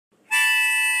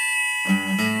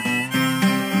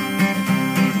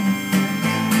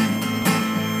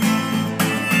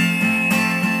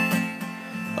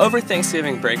Over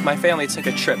Thanksgiving break, my family took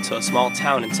a trip to a small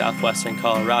town in southwestern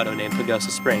Colorado named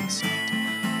Pagosa Springs.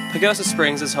 Pagosa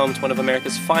Springs is home to one of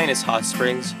America's finest hot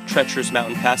springs, treacherous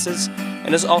mountain passes,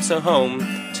 and is also home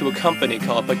to a company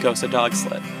called Pagosa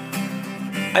Dogsled.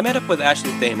 I met up with Ashley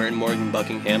Thamer and Morgan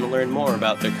Buckingham to learn more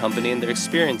about their company and their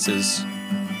experiences.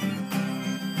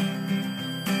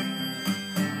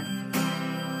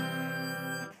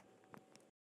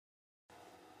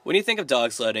 When you think of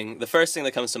dog sledding, the first thing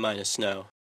that comes to mind is snow.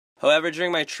 However,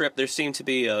 during my trip, there seemed to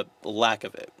be a lack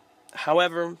of it.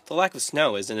 However, the lack of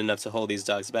snow isn't enough to hold these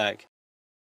dogs back.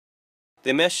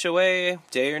 They mesh away,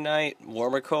 day or night,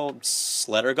 warm or cold,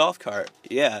 sled or golf cart.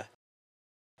 Yeah.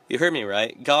 You heard me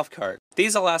right, golf cart.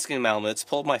 These Alaskan Malamutes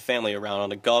pulled my family around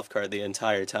on a golf cart the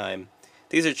entire time.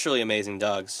 These are truly amazing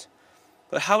dogs.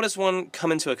 But how does one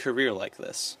come into a career like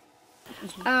this?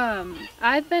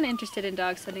 I've been interested in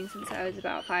dog sledding since I was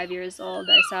about 5 years old.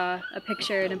 I saw a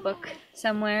picture in a book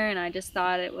somewhere and I just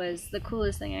thought it was the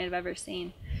coolest thing I've ever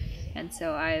seen. And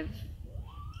so I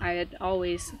had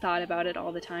always thought about it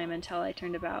all the time until I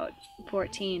turned about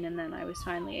 14, and then I was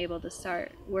finally able to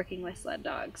start working with sled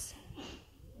dogs.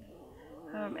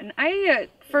 And I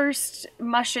first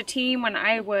mushed a team when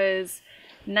I was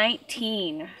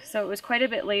 19, so it was quite a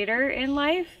bit later in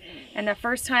life, and the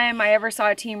first time I ever saw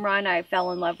a team run, I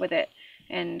fell in love with it.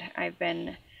 And I've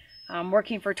been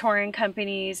working for touring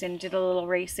companies and did a little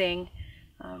racing,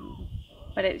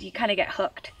 but you kind of get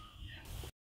hooked.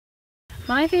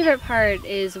 My favorite part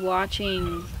is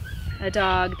watching a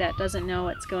dog that doesn't know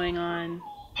what's going on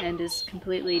and is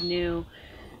completely new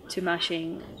to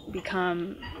mushing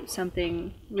become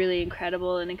something really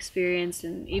incredible and experienced,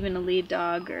 and even a lead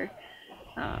dog, or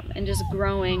and just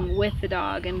growing with the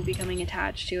dog and becoming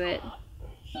attached to it.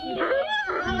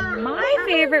 My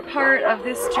favorite part of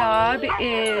this job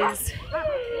is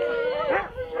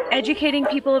educating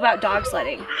people about dog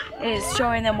sledding, is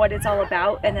showing them what it's all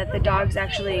about and that the dogs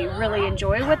actually really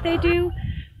enjoy what they do.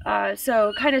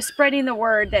 So kind of spreading the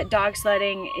word that dog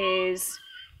sledding is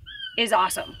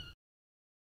awesome.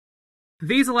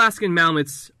 These Alaskan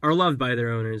Malamutes are loved by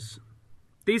their owners.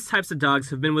 These types of dogs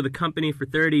have been with the company for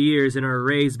 30 years and are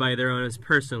raised by their owners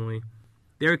personally.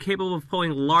 They are capable of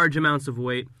pulling large amounts of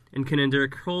weight and can endure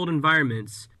cold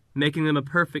environments, making them a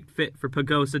perfect fit for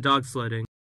Pagosa dog sledding.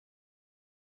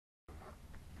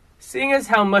 Seeing as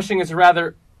how mushing is a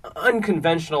rather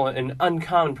unconventional and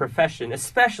uncommon profession,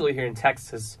 especially here in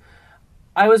Texas,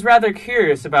 I was rather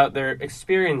curious about their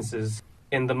experiences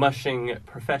in the mushing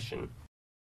profession.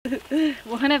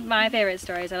 One of my favorite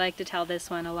stories, I like to tell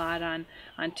this one a lot on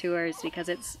tours because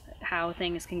it's how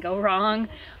things can go wrong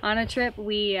on a trip.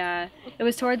 It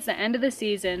was towards the end of the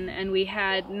season and we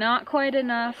had not quite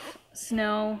enough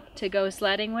snow to go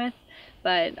sledding with,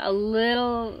 but a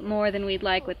little more than we'd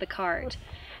like with the cart.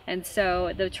 And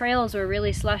so the trails were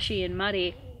really slushy and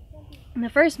muddy. And the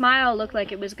first mile looked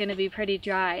like it was going to be pretty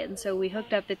dry, and so we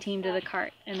hooked up the team to the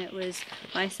cart, and it was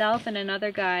myself and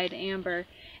another guide, Amber,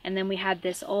 and then we had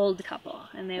this old couple,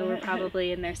 and they were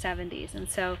probably in their 70s. And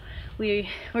so we're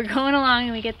going along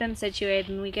and we get them situated,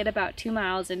 and we get about 2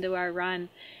 miles into our run,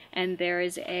 and there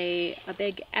is a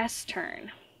big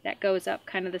S-turn that goes up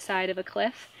kind of the side of a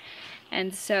cliff.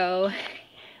 And so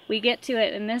we get to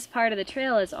it, and this part of the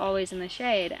trail is always in the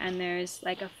shade, and there's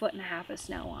like 1.5 feet of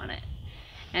snow on it.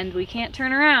 And we can't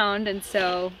turn around, and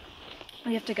so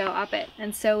we have to go up it.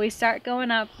 And so we start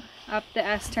going up the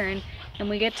S-turn, and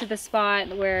we get to the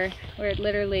spot where it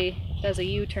literally does a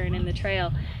U-turn in the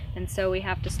trail. And so we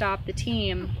have to stop the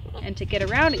team, and to get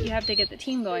around it, you have to get the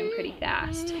team going pretty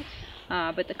fast.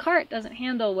 But the cart doesn't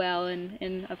handle well in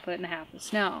 1.5 feet of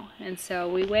snow. And so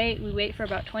we wait for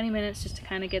about 20 minutes just to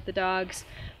kind of get the dogs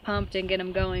pumped and get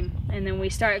them going. And then we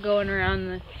start going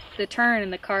around the turn,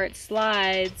 and the cart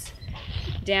slides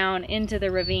down into the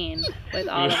ravine with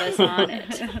all of us on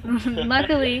it.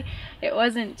 Luckily, it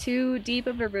wasn't too deep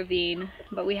of a ravine,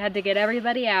 but we had to get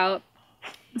everybody out.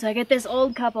 So I get this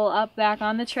old couple up back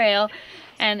on the trail,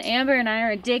 and Amber and I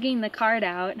are digging the cart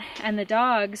out, and the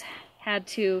dogs had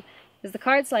to, because the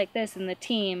cart's like this and the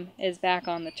team is back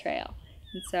on the trail.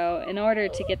 And so in order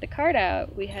to get the cart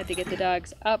out, we had to get the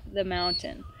dogs up the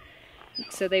mountain.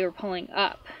 So they were pulling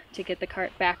up to get the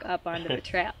cart back up onto the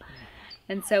trail.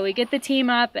 And so we get the team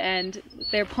up, and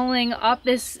they're pulling up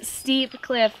this steep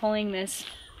cliff, pulling this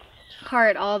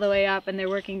cart all the way up, and they're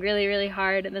working really, really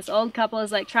hard. And this old couple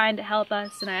is like trying to help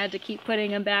us, and I had to keep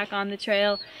putting them back on the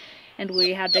trail. And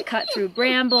we had to cut through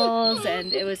brambles,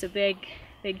 and it was a big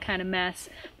kind of mess.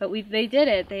 But they did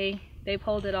it. They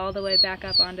pulled it all the way back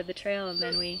up onto the trail, and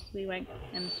then we went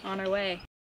on our way.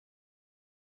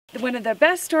 One of the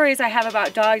best stories I have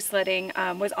about dog sledding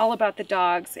was all about the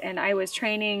dogs, and I was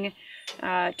training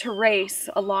to race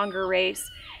a longer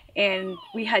race, and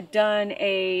we had done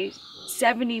a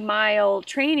 70-mile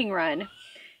training run,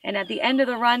 and at the end of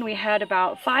the run we had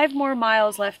about 5 more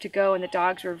miles left to go, and the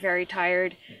dogs were very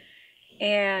tired,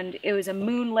 and it was a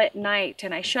moonlit night,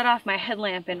 and I shut off my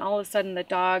headlamp, and all of a sudden the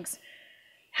dogs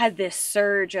had this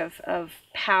surge of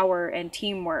power and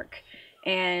teamwork,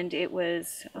 and it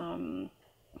was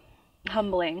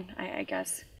humbling, I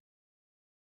guess.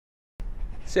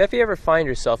 So if you ever find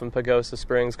yourself in Pagosa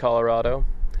Springs, Colorado,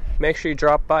 make sure you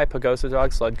drop by Pagosa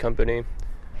Dog Sled Company.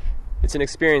 It's an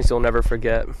experience you'll never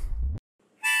forget.